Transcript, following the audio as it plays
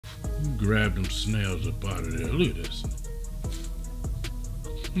Grab them snails up out of there. Look at this.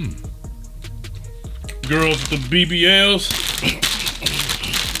 Girls with the BBLs.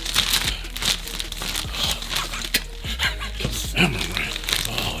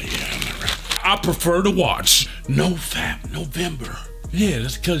 Oh yeah, I prefer to watch No Fap November. Yeah,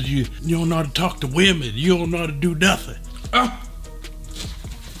 that's because you don't know how to talk to women. You don't know how to do nothing. Oh.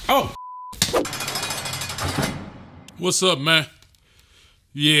 What's up, man?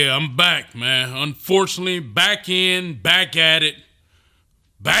 Yeah, I'm back, man. Unfortunately, back at it,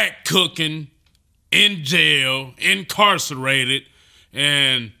 back cooking, in jail, incarcerated.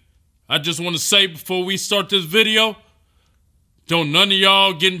 And I just want to say before we start this video, don't none of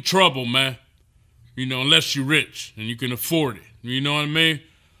y'all get in trouble, man. You know, unless you're rich and you can afford it. You know what I mean?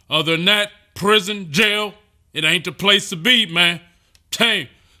 Other than that, prison, jail, it ain't the place to be, man. Dang,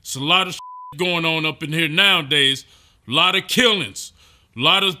 it's a lot of going on up in here nowadays. A lot of killings. A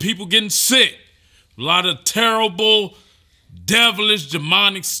lot of people getting sick. A lot of terrible, devilish,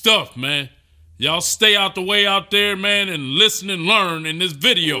 demonic stuff, man. Y'all stay out the way out there, man, and listen and learn in this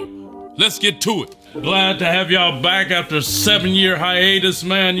video. Let's get to it. Glad to have y'all back after a 7-year hiatus,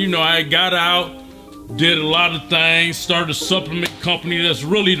 man. You know, I got out, did a lot of things, started a supplement company. That's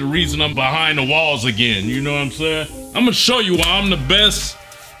really the reason I'm behind the walls again. You know what I'm saying? I'm gonna show you why I'm the best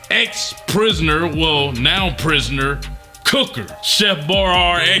ex-prisoner, well, now prisoner, cooker. Chef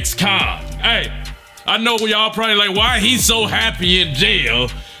Borar ex-con. Hey, I know y'all probably like, why he's so happy in jail?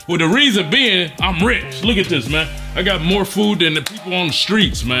 Well, the reason being, I'm rich. Look at this, man. I got more food than the people on the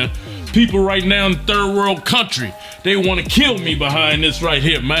streets, man. People right now in third world country, they want to kill me behind this right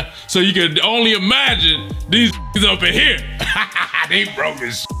here, man. So you can only imagine these up in here. They broke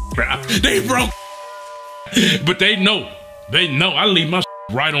this, bro. They broke. But they know. They know. I leave my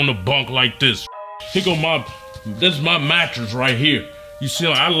right on the bunk like this. Here go this is my mattress right here. You see,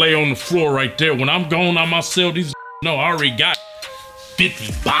 I lay on the floor right there. When I'm going on my cell, these know I already got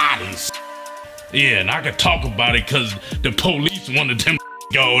 50 bodies. Yeah, and I can talk about it because the police wanted them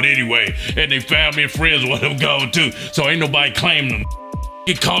gone anyway, and their family and friends want them gone too. So ain't nobody claiming them.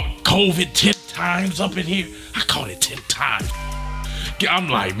 Get caught COVID 10 times up in here. I caught it 10 times. I'm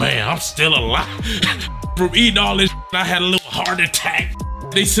like, man, I'm still alive. From eating all this, I had a little heart attack.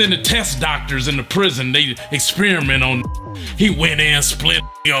 They send the test doctors in the prison. They experiment on. He went in, split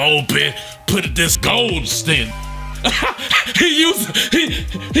open, put this gold stent. he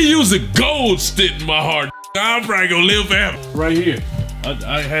used a gold stent in my heart. I'm probably gonna live forever. Right here,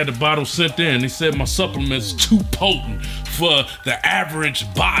 I had the bottle sent in. They said my supplement's too potent for the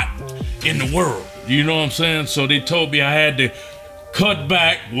average bot in the world. You know what I'm saying? So they told me I had to cut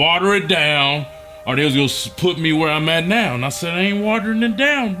back, water it down, or they was gonna put me where I'm at now. And I said, I ain't watering it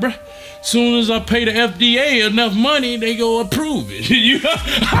down, bruh. Soon as I pay the FDA enough money, they go approve it.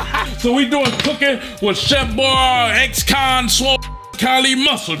 So we doing cooking with Chef Borar, ex-con, swole, Calorie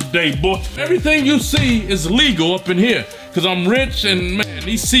muscle today, boy. Everything you see is legal up in here, cause I'm rich and man,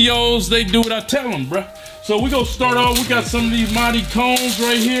 these COs, they do what I tell them, bruh. So we gonna start off, we got some of these mighty cones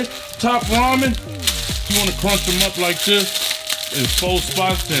right here, top ramen. You wanna crunch them up like this in 4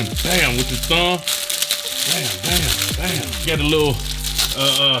 spots, then bam, with your thumb. Bam, bam, bam. Got a little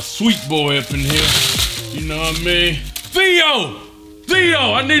sweet boy up in here. You know what I mean? Theo,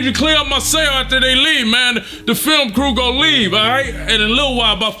 I need you to clear up my cell after they leave, man. The film crew gonna leave, all right? And in a little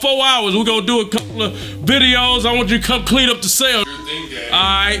while, about 4 hours, we're gonna do a couple of videos. I want you to come clean up the cell. All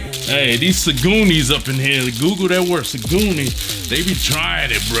right? Hey, these Sagoonies up in here, Google that word, Sagoonie. They be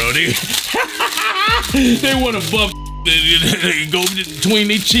trying it, bro. They want to buff go between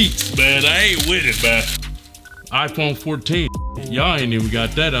their cheeks, man. I ain't with it, man. iPhone 14. Y'all ain't even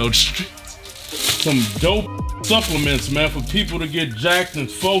got that out. Some dope supplements, man, for people to get jacked and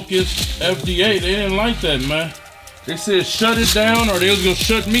focused. FDA, they didn't like that, man. They said shut it down or they was gonna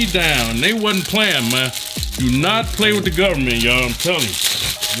shut me down. They wasn't playing, man. Do not play with the government, y'all, I'm telling you.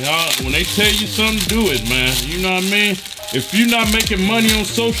 Y'all, when they tell you something, do it, man. You know what I mean? If you're not making money on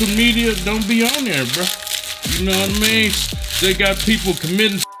social media, don't be on there, bro. You know what I mean? They got people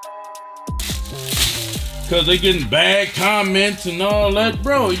committing because they getting bad comments and all that.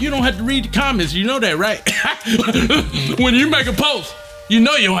 Bro, you don't have to read the comments. You know that, right? When you make a post, you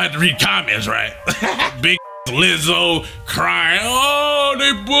know you don't have to read comments, right? Big Lizzo crying. Oh,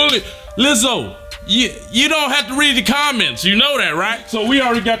 they bully. Lizzo, you don't have to read the comments. You know that, right? So we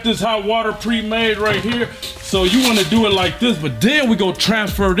already got this hot water pre-made right here. So you want to do it like this, but then we go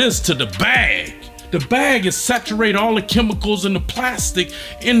transfer this to the bag. The bag is saturate all the chemicals in the plastic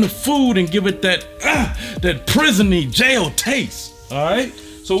in the food and give it that prison-y jail taste. All right.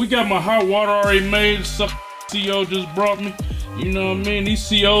 So we got my hot water already made. CO just brought me. You know what I mean? These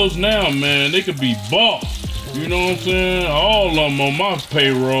COs now, man, they could be bought. You know what I'm saying? All of them on my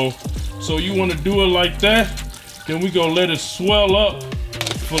payroll. So you want to do it like that? Then we gonna let it swell up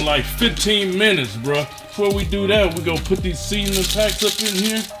for like 15 minutes, bro. Before we do that, we gonna put these seasoning packs up in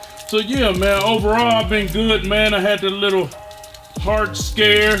here. So yeah, man, overall I've been good, man. I had the little heart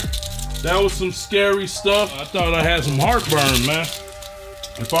scare. That was some scary stuff. I thought I had some heartburn, man.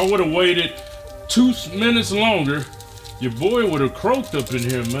 If I would have waited 2 minutes longer, your boy would have croaked up in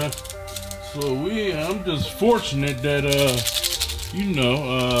here, man. So I'm just fortunate that,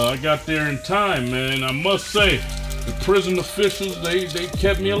 I got there in time, man. I must say, the prison officials, they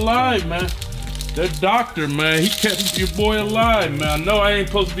kept me alive, man. That doctor, man, he kept your boy alive, man. I know I ain't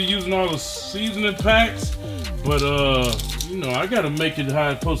supposed to be using all the seasoning packs, but, I gotta make it how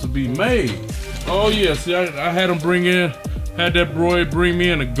it's supposed to be made. Oh yeah, see, I had him had that boy bring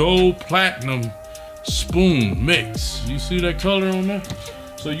me in a gold platinum spoon mix. You see that color on there?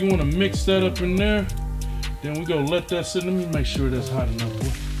 So you wanna mix that up in there. Then we gonna let that sit. Let me make sure that's hot enough,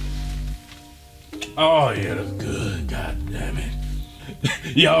 boy. Oh yeah, that's good, god damn it.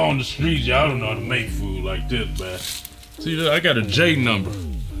 Y'all on the streets, y'all don't know how to make food like this, man. See, I got a J number.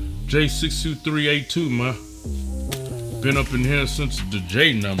 J62382, man. Been up in here since the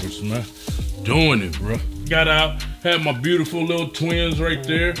J numbers, man. Doing it, bro. Got out, had my beautiful little twins right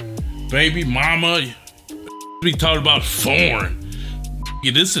there. Baby, mama. We talked about foreign.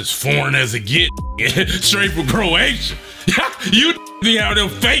 Yeah, this is foreign as it get. Straight from Croatia. You be having them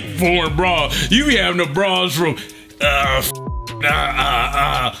fake foreign bras. You be having the bras from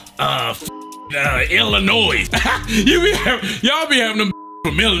Illinois. Y'all be having them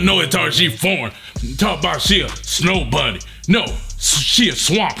from Illinois talking she foreign. Talk about she a snow bunny. No, she a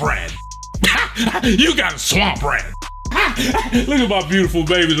swamp rat. You got a swamp rat. Look at my beautiful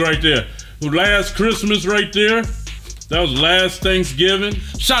babies right there. Last Christmas right there. That was last Thanksgiving.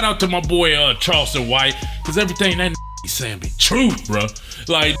 Shout out to my boy Charleston White, cause everything that he's saying be true, bro.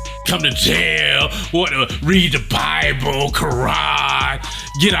 Like, come to jail, read the Bible, Quran,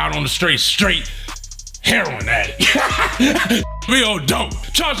 get out on the straight heroin addict. We on dope.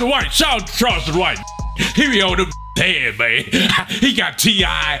 Charleston White, shout out to Charleston White. He be on the head, man. He got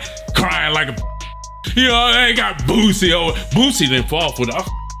T.I. crying like a, they got Boosie over. Boosie didn't fall for that.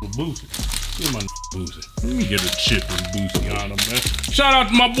 Boosie. Give my Boosie. Let me get a chip and Boosie on him, man. Shout out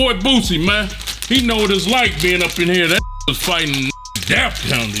to my boy Boosie, man. He know what it's like being up in here. That was fighting death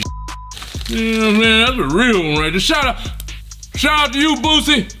down these. You know what I'm saying? That's a real one right there. Shout out to you,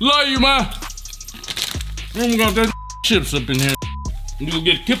 Boosie. Love you, man. We got that chips up in here. You gonna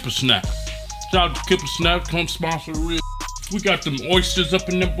get Kipper Snap. Shout out to Kipper Snap. Come sponsor the real. We got them oysters up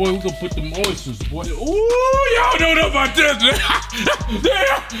in there, boy. We gonna put them oysters, boy. Ooh, y'all don't know about this.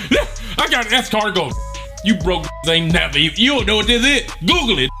 I got escargot. You broke ain't never. You don't know what this is.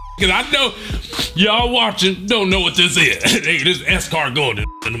 Google it, cause I know y'all watching don't know what this is. This escargot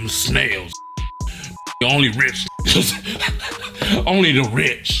and them snails. Only rich. Only the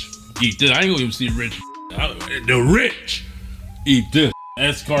rich eat this. I ain't gonna even see rich. The rich eat this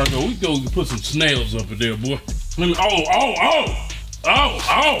escargot. We go put some snails up in there, boy. We got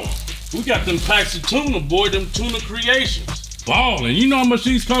them packs of tuna, boy, them tuna creations. Ballin'. You know how much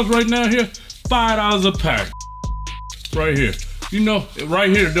these cost right now here? $5 a pack. Right here. You know, right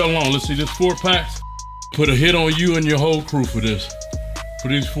here alone. Let's see, this 4 packs. Put a hit on you and your whole crew for this. For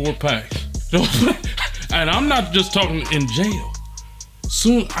these 4 packs. And I'm not just talking in jail.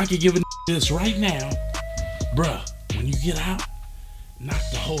 Soon I could give a this right now. Bruh, when you get out, knock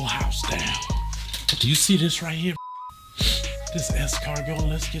the whole house down. Do you see this right here? This escargot,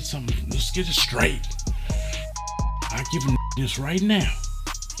 let's get it straight. I give a this right now,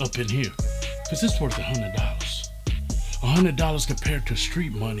 up in here, cause it's worth $100. $100 compared to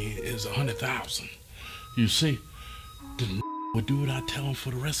street money is 100,000. You see, the would do what I tell him for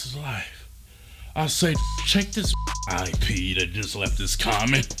the rest of his life. I say, check this IP that just left this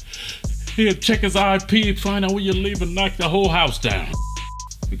comment. Here, check his IP, find out where you live and knock the whole house down.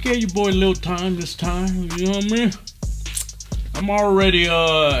 We gave your boy a little time this time, you know what I mean? I'm already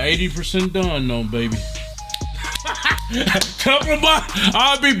 80% done though, baby. Couple of months,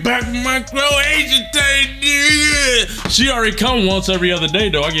 I'll be back with my Croatian thing. She already come once every other day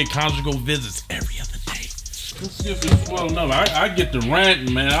though. I get conjugal visits every other day. Let's see if it's well enough. I get the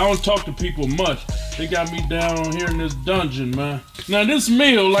ranting, man. I don't talk to people much. They got me down here in this dungeon, man. Now this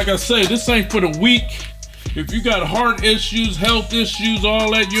meal, like I say, this ain't for the weak. If you got heart issues, health issues, all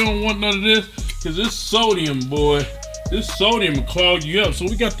that, you don't want none of this, because this sodium, boy, this sodium will clog you up. So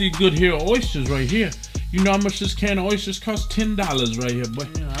we got these good here oysters right here. You know how much this can of oysters cost? $10 right here, boy.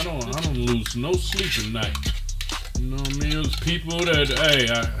 Yeah, I don't lose no sleep at night. You know what I mean? It was people that, hey,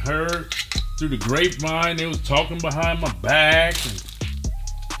 I heard through the grapevine, they was talking behind my back and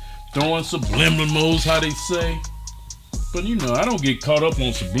throwing subliminals, how they say. But you know, I don't get caught up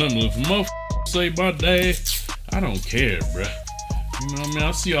on subliminals. If a motherfucker say my dad, I don't care, bruh. You know what I mean?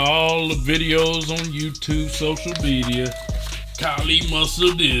 I see all the videos on YouTube, social media. Calorie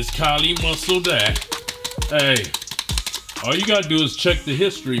muscle this, Calorie muscle that. Hey, all you gotta do is check the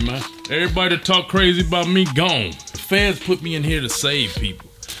history, man. Everybody that talk crazy about me, gone. The feds put me in here to save people.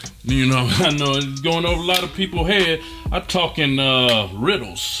 You know, I know it's going over a lot of people's head. I talk in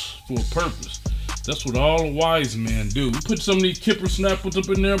riddles for a purpose. That's what all the wise men do. We put some of these kipper snappers up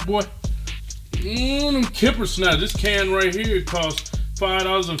in there, boy. Them kipper snappers. This can right here costs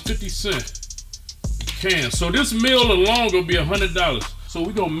 $5.50. Can. So this meal alone gonna be $100. So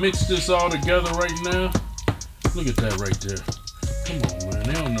we gonna mix this all together right now. Look at that right there. Come on, man.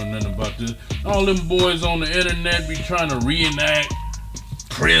 They don't know nothing about this. All them boys on the internet be trying to reenact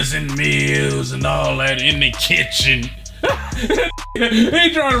prison meals and all that in the kitchen.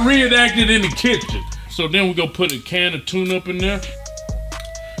 They trying to reenact it in the kitchen. So then we gonna put a can of tuna up in there.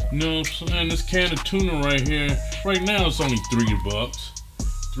 You know what I'm saying? This can of tuna right here, right now it's only $3.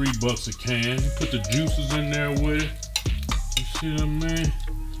 $3 a can. You put the juices in there with it. You see what I mean?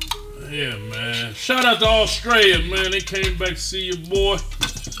 Yeah, man. Shout out to Australia, man. They came back to see your boy.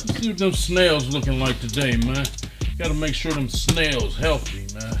 Let's see what them snails looking like today, man. Gotta make sure them snails healthy,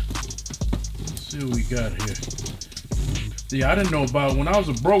 man. Let's see what we got here. See, I didn't know about, when I was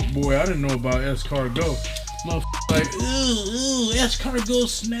a broke boy, I didn't know about escargot. Motherfucker like, ooh, escargot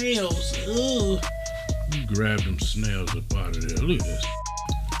snails, ooh. You grab them snails up out of there. Look at this.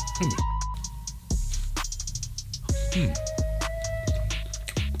 Come here.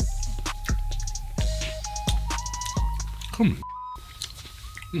 Come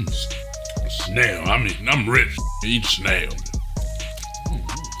here. Snail. I mean, I'm rich. Eat snail.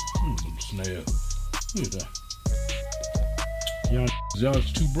 Snail. Look at that. Y'all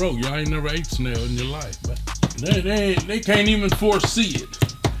too broke. Y'all ain't never ate snail in your life. But they can't even foresee it.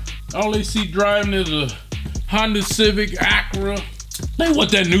 All they see driving is a Honda Civic, Acura. They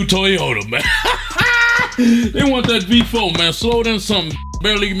want that new Toyota, man. They want that V4, man. Slow down something.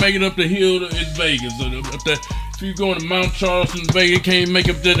 Barely make it up the hill in Vegas. If you going to Mount Charleston, Vegas, can't make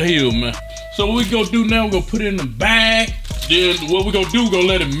up that hill, man. So what we gonna do now, we're gonna put it in the bag. Then what we gonna do, we're gonna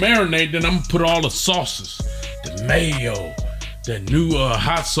let it marinate. Then I'm gonna put all the sauces. The mayo, that new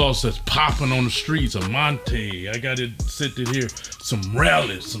hot sauce that's popping on the streets, a Monte. I got it sitting here. Some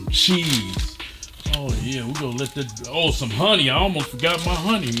relish, some cheese. Oh yeah, we're gonna let that, oh, some honey. I almost forgot my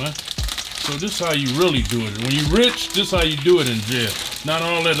honey, man. So this how you really do it. When you rich, this how you do it in jail. Not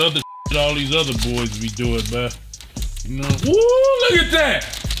all that other shit all these other boys be doing, man. You know, woo, look at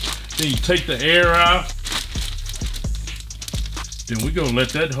that. Then you take the air out. Then we gonna let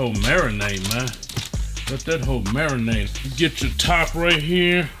that whole marinate, man. Let that whole marinate. You get your top right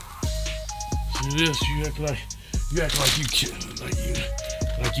here. See this? You act like you killing,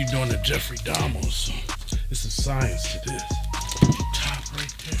 like you doing the Jeffrey Dahmer or something. It's a science to this. Top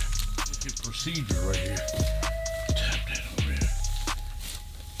right there. Look at procedure right here. Tap that over here.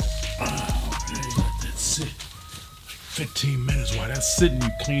 Oh, okay, let that sit. 15 minutes while that's sitting, you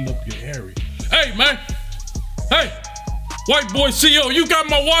clean up your area. Hey, man. Hey. White boy CEO, you got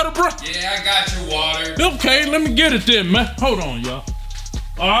my water, bro? Yeah, I got your water. Okay, let me get it then, man. Hold on, y'all.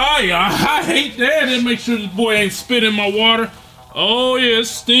 I hate that. And make sure this boy ain't spitting my water. Oh, yeah, it's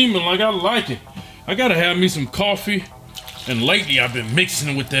steaming like I like it. I gotta have me some coffee. And lately, I've been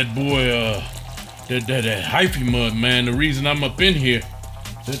mixing with that boy, that hyphy mud, man. The reason I'm up in here,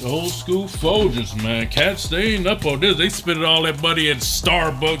 that old school Folgers, man. Cats, they ain't up on this. They spit all that money at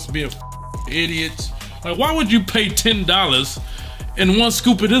Starbucks, being idiots. Like, why would you pay $10 and one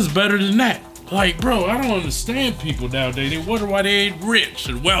scoop of this better than that? Like, bro, I don't understand people nowadays. They wonder why they ain't rich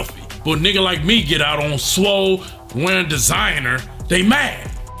and wealthy. But a nigga like me get out on swole, wearing designer, they mad.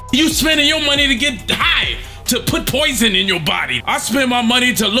 You spending your money to get high, to put poison in your body. I spend my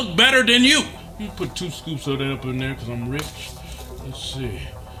money to look better than you. You put 2 scoops of that up in there because I'm rich. Let's see.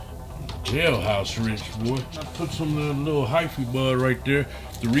 Jailhouse rich, boy. I put some of the little hyphy bud right there.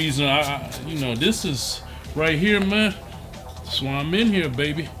 The reason you know, this is right here, man. That's why I'm in here,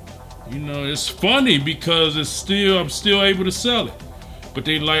 baby. You know, it's funny because I'm still able to sell it. But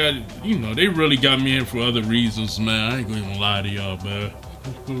they like, you know, they really got me in for other reasons, man. I ain't gonna even lie to y'all, man.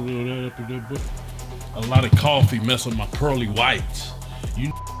 Let's put a little of that up in there, boy. A lot of coffee mess with my pearly whites.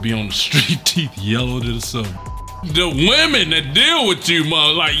 You be on the street, teeth yellow to the sun. The women that deal with you,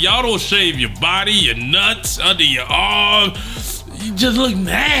 man, like y'all don't shave your body, your nuts, under your arm. You just look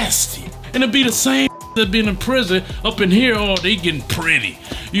nasty. And it be the same that been in prison up in here, oh, they getting pretty.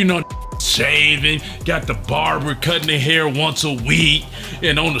 You know, shaving, got the barber cutting their hair once a week,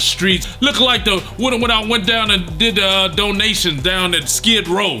 and on the streets, look like when I went down and did donations down at Skid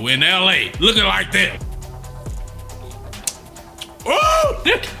Row in LA, looking like that. Oh,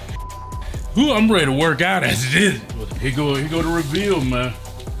 ooh, I'm ready to work out as it is. Here go the reveal, man.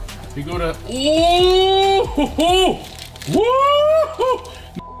 Here go that. Ooh, woo!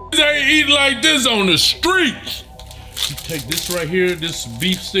 They eat like this on the streets. You take this right here, this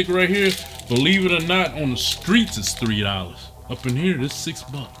beef stick right here. Believe it or not, on the streets it's $3. Up in here, this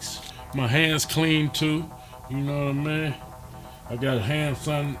 $6. My hands clean too. You know what I mean? I got hand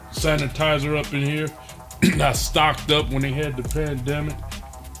sanitizer up in here. I stocked up when they had the pandemic.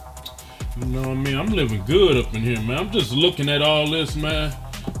 You know what I mean? I'm living good up in here, man. I'm just looking at all this, man.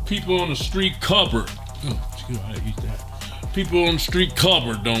 People on the street covered. Oh, I eat that. People on the street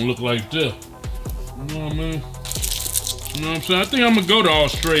covered don't look like this. You know what I mean? You know what I'm saying? I think I'm gonna go to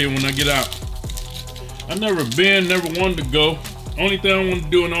Australia when I get out. I never wanted to go. Only thing I wanted to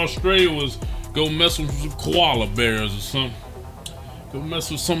do in Australia was go mess with some koala bears or something. Go mess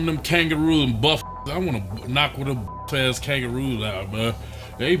with some of them kangaroos and buff. I want to knock with them buff-ass kangaroos out, man.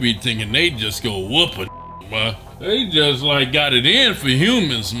 They be thinking they just go whooping, man. They just like got it in for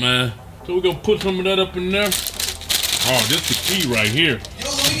humans, man. So we're gonna put some of that up in there. Oh, this the key right here. Yo,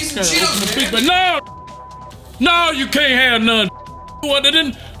 let me get some Cheetos, man. No, you can't have none. What, I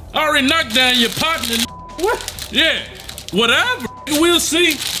didn't already knocked down your partner. What? Yeah, whatever. We'll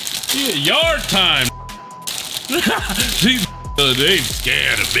see. Yeah, yard time. These they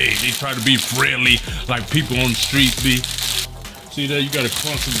scared of me. They try to be friendly like people on the street be. See that? You gotta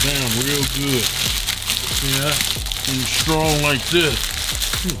crunch them down real good. See that? When you're strong like this.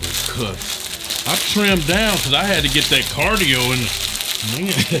 Look at those cuts. I trimmed down because I had to get that cardio in.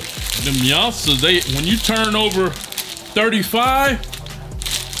 Man, them youngsters, when you turn over 35,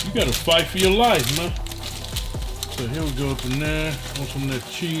 you gotta fight for your life, man. So here we go up in there. Want some of that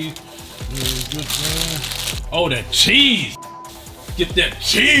cheese. Good thing. Oh, that cheese. Get that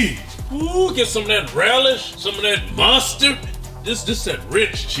cheese. Ooh, get some of that relish, some of that mustard. This that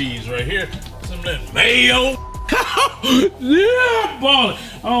rich cheese right here. Some of that mayo. Yeah, ballin'.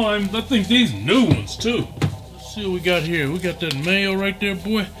 Oh, I think these new ones too. Let's see what we got here. We got that mayo right there,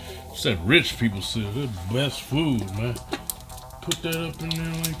 boy. It's that rich people stuff. That's the best food, man. Put that up in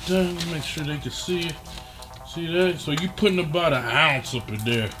there like that. Make sure they can see it. See that? So you putting about an ounce up in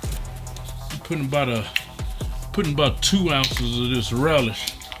there. You putting about 2 ounces of this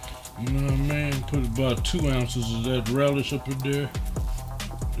relish. You know what I mean? Put about 2 ounces of that relish up in there.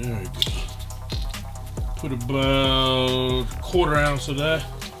 There you go. Put about 1/4 ounce of that.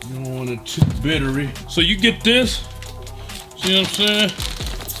 You don't want it too bittery. So you get this. See what I'm saying?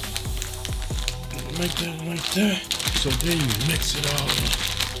 Make that like that. So then you mix it all up.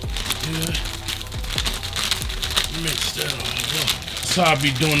 Yeah. Mix that all up. That's how I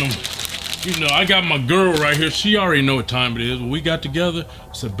be doing them. You know, I got my girl right here. She already know what time it is. When we got together,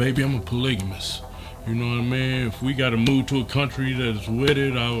 I said, baby, I'm a polygamist. You know what I mean? If we got to move to a country that's with it,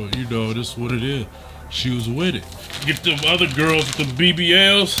 you know, this is what it is. She was with it. Get them other girls with the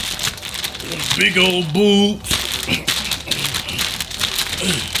BBLs, with big old boobs.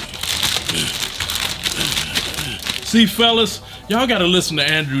 See, fellas, y'all gotta listen to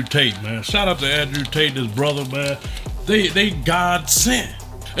Andrew Tate, man. Shout out to Andrew Tate, his brother, man. They God sent.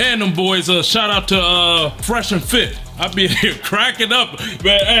 And them boys, shout out to Fresh and Fit. I be here cracking up,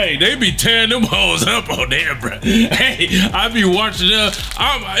 man. Hey, they be tearing them hoes up on there, bro. Hey, I be watching them.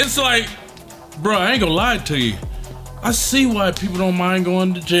 It's like, bro, I ain't gonna lie to you. I see why people don't mind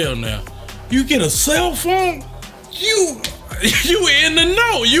going to jail now. You get a cell phone, you in the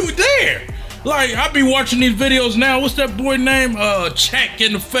know, you there. Like, I be watching these videos now. What's that boy name? Check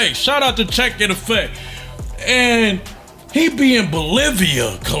in Effect. Shout out to Check in Effect. And he be in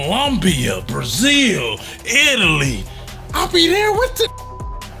Bolivia, Colombia, Brazil, Italy. I'll be there with the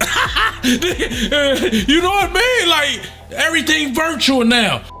you know what I mean? Like, everything virtual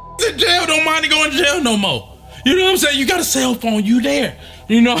now. The jail don't mind going to jail no more. You know what I'm saying? You got a cell phone, you there.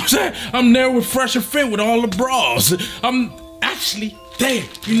 You know what I'm saying? I'm there with Fresh and Fit with all the bras. I'm actually there.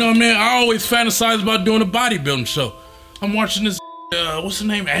 You know what I mean? I always fantasize about doing a bodybuilding show. I'm watching this, what's the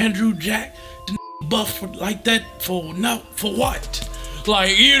name? Andrew Jack? The buff for, like that for what? Like,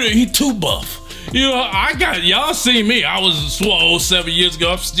 he too buff. You know, y'all see me. I was swole 7 years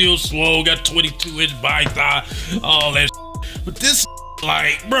ago. I'm still swole. Got 22-inch body thigh, all that shit. But this,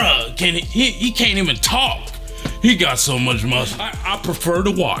 like, bruh, he can't even talk. He got so much muscle. I prefer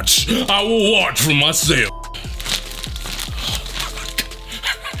to watch. I will watch for myself.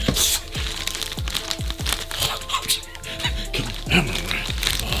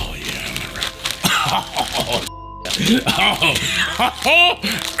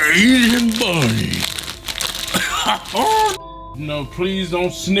 Asian bunny. No, please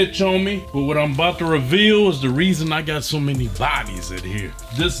don't snitch on me. But what I'm about to reveal is the reason I got so many bodies in here.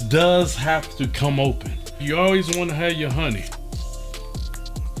 This does have to come open. You always want to have your honey.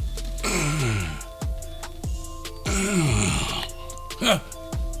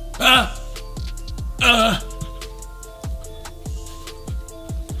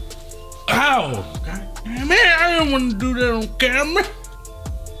 Ow! God damn it, I didn't want to do that on camera.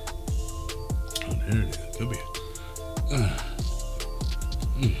 Oh, there it is. Come here.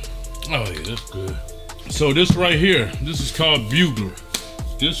 Oh yeah, that's good. So this right here, this is called bugler.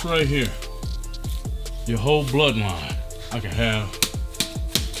 This right here, your whole bloodline, I can have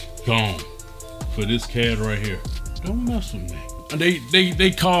gone for this cat right here. Don't mess with me.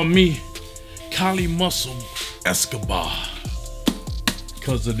 They call me Cali Muscle Escobar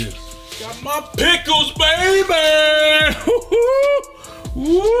because of this. Got my pickles, baby!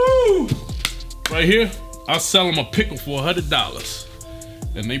 Woo! Right here, I sell them a pickle for $100.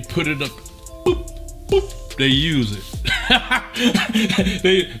 And they put it up, boop, boop, they use it.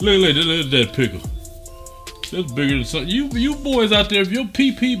 Look at that pickle. That's bigger than something. You boys out there, if your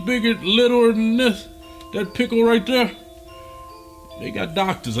pee bigger, littler than this, that pickle right there, they got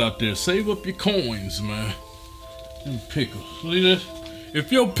doctors out there. Save up your coins, man. Them pickles. See this?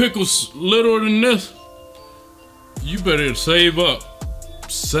 If your pickle's littler than this, you better save up.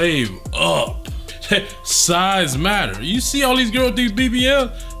 Save up. Size matter. You see all these girls with these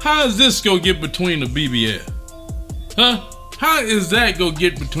BBL? How is this gonna get between the BBL? Huh? How is that gonna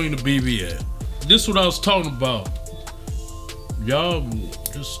get between the BBL? This is what I was talking about. Y'all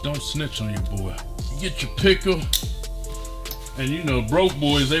just don't snitch on your boy. You get your pickle, and you know, broke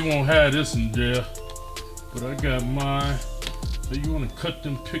boys, they won't have this in jail. But I got mine. So you wanna cut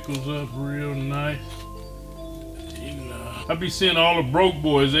them pickles up real nice. I be seeing all the broke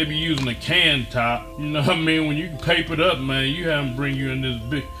boys, they be using a can top. You know what I mean? When you paper it up, man, you have them bring you in this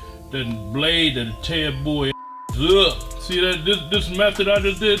big, that blade that'll tear boy up. See that, this method I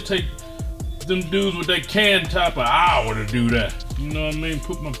just did, take them dudes with that can top an hour to do that. You know what I mean?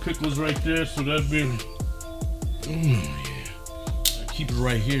 Put my pickles right there, so that'd be, yeah. I keep it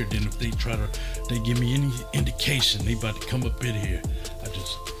right here, then if they they give me any indication they about to come up in here, I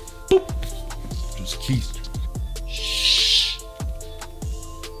just, boop, just keep.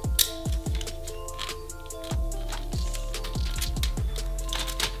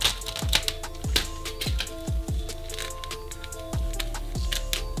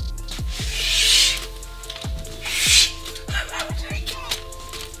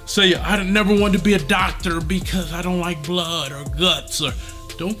 Say, I never wanted to be a doctor because I don't like blood or guts, or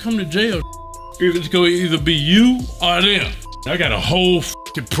don't come to jail. It's gonna either be you or them. I got a whole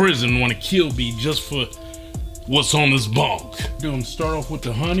f***ing prison want to kill me just for what's on this bunk. Gonna start off with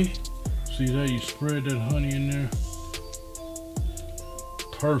the honey. See that? You spread that honey in there.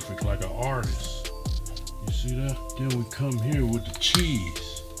 Perfect, like an artist. You see that? Then we come here with the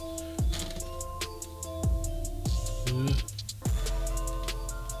cheese. See that?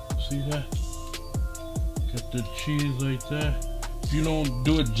 See that? Got the cheese like that. If you don't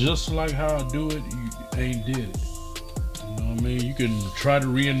do it just like how I do it, you ain't did it. You know what I mean? You can try to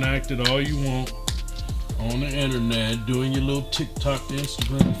reenact it all you want on the internet, doing your little TikTok,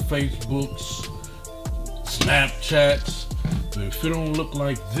 Instagram, Facebooks, Snapchats. But if it don't look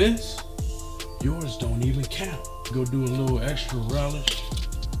like this, yours don't even count. Go do a little extra relish.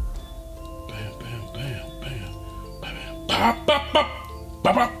 Bam, bam, bam, bam, bam, bam,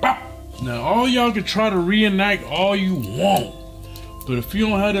 bam, bam. Now all y'all can try to reenact all you want, but if you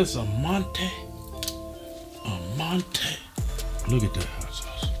don't have this Amante, look at that hot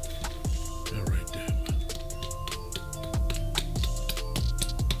sauce. That right there.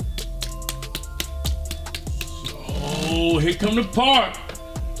 So here come the part.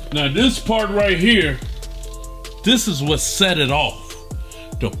 Now this part right here, this is what set it off.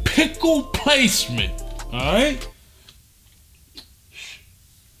 The pickle placement, all right?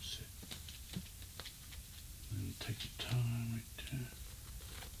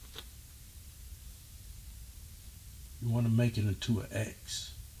 You want to make it into an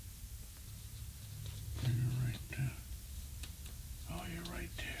X. You're right there. Oh, you're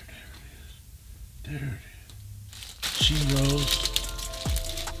right there. There it is. There it is. She rose.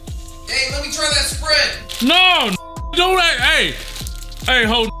 Hey, let me try that spread. No, don't. Hey,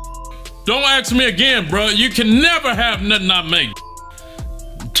 hold. Don't ask me again, bro. You can never have nothing I make.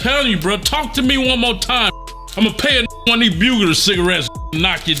 I'm telling you, bro. Talk to me one more time. I'm gonna pay one of these bugler cigarettes and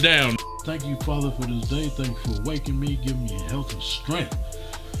knock you down. Thank you, Father, for this day. Thank you for waking me, giving me health and strength.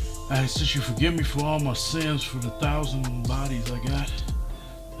 I ask that you forgive me for all my sins, for the 1,000 bodies I got.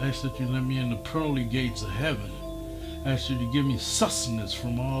 I ask that you let me in the pearly gates of heaven. I ask you to give me sustenance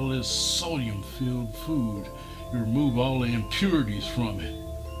from all this sodium-filled food. You remove all the impurities from it.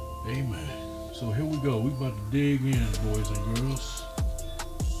 Amen. So here we go. We about to dig in, boys and girls.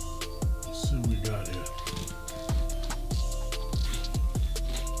 Let's see what we got here.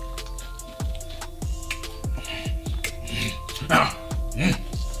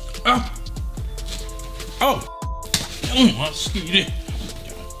 I skied it.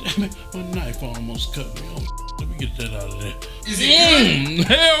 God damn it. My knife almost cut me off. Let me get that out of there. Is it good?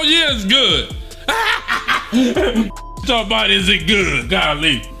 Hell yeah, it's good. Talk about is it good?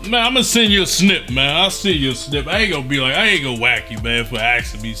 Golly. Man, I'm gonna send you a snip, man. I'll send you a snip. I ain't gonna be like, I ain't gonna whack you, man, for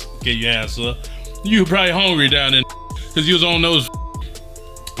asking me to get your ass up. You were probably hungry down there because you was on those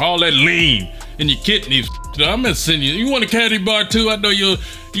all that lean in your kidneys. I'm gonna send you. You want a candy bar too? I know you're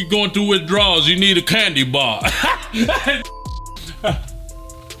going through withdrawals. You need a candy bar.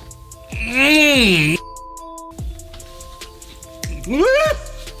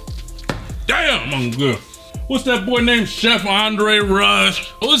 Damn, I'm good. What's that boy named Chef Andre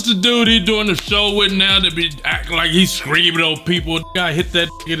Rush? What's the dude he doing the show with now that be acting like he's screaming on people? Guy hit that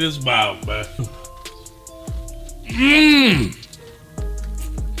in his mouth, man.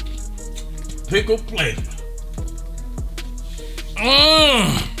 Pickle flavor.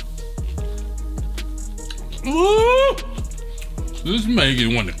 This make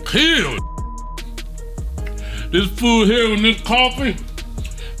you want to kill. This food here and this coffee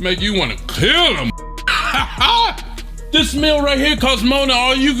make you want to kill them. This meal right here costs more than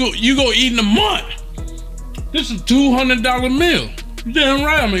all you go eat in a month. This is a $200 meal. You damn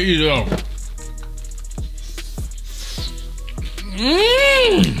right I'm gonna eat it all.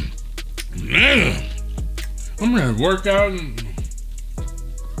 Man, I'm gonna work out and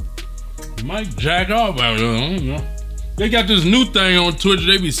might jack off out there. I don't know. They got this new thing on Twitch.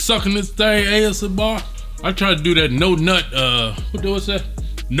 They be sucking this thing ASMR. I tried to do that no nut. What was that?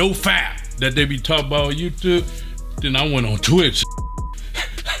 No fat that they be talking about on YouTube. Then I went on Twitch.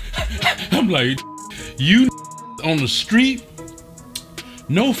 I'm like, you on the street,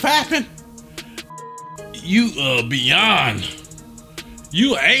 no fapping. You beyond.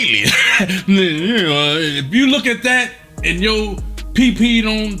 You alien. You know, if you look at that and your pee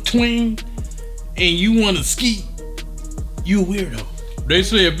on tween and you want to ski, you a weirdo. They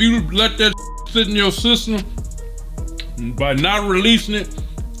say if you let that sit in your system, by not releasing it,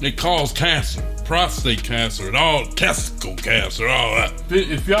 it causes cancer, prostate cancer, and all testicle cancer, all that.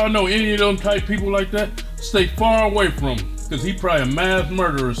 If y'all know any of them type people like that, stay far away from him, because he probably a mass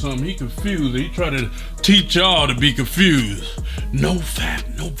murderer or something. He confused. He try to teach y'all to be confused. No fap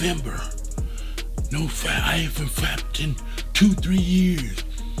November. No fap. I ain't been fapped in 2-3 years.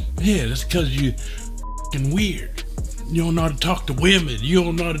 Yeah, that's because you f***ing weird. You don't know how to talk to women. You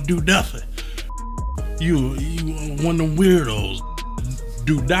don't know how to do nothing. You one of them weirdos.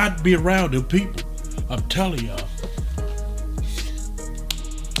 Do not be around them people. I'm telling y'all.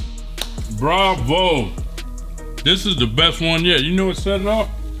 Bravo. This is the best one yet. You know what set it off?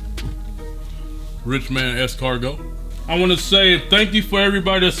 Rich Man Escargot. I want to say thank you for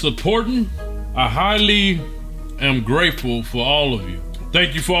everybody that's supporting. I highly am grateful for all of you.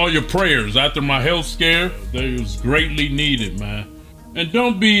 Thank you for all your prayers after my health scare. They was greatly needed, man. And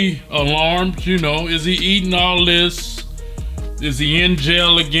don't be alarmed, you know, is he eating all this? Is he in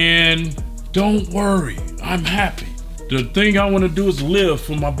jail again? Don't worry, I'm happy. The thing I want to do is live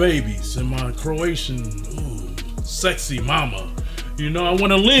for my babies and my Croatian, sexy mama. You know, I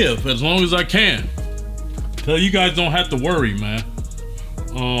want to live as long as I can. So you guys don't have to worry, man.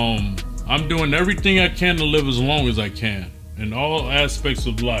 I'm doing everything I can to live as long as I can in all aspects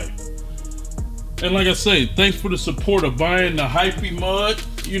of life. And like I say, thanks for the support of buying the hypey mud.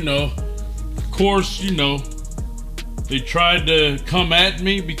 You know, of course, you know, they tried to come at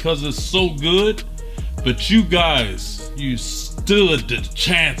me because it's so good, but you guys, you stood the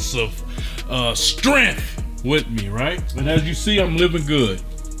chance of strength with me, right? And as you see, I'm living good,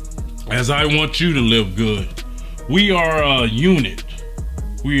 as I want you to live good. We are a unit.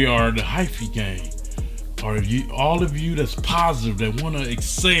 We are the hyphy gang. All of you that's positive, that want to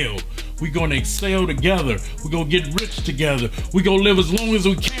excel, we're going to excel together. We're going to get rich together. We're going to live as long as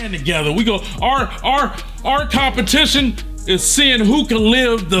we can together. Our competition is seeing who can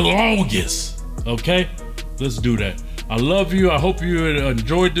live the longest. Okay? Let's do that. I love you. I hope you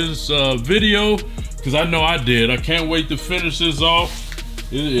enjoyed this video, because I know I did. I can't wait to finish this off.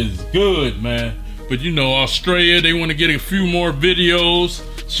 It is good, man. But you know, Australia, they want to get a few more videos.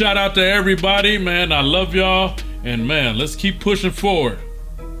 Shout out to everybody, man. I love y'all. And man, let's keep pushing forward.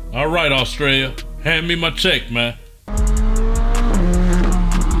 All right, Australia. Hand me my check, man.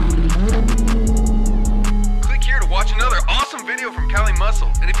 Click here to watch another awesome video from Cali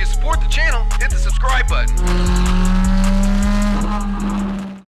Muscle. And if you support the channel, hit the subscribe button.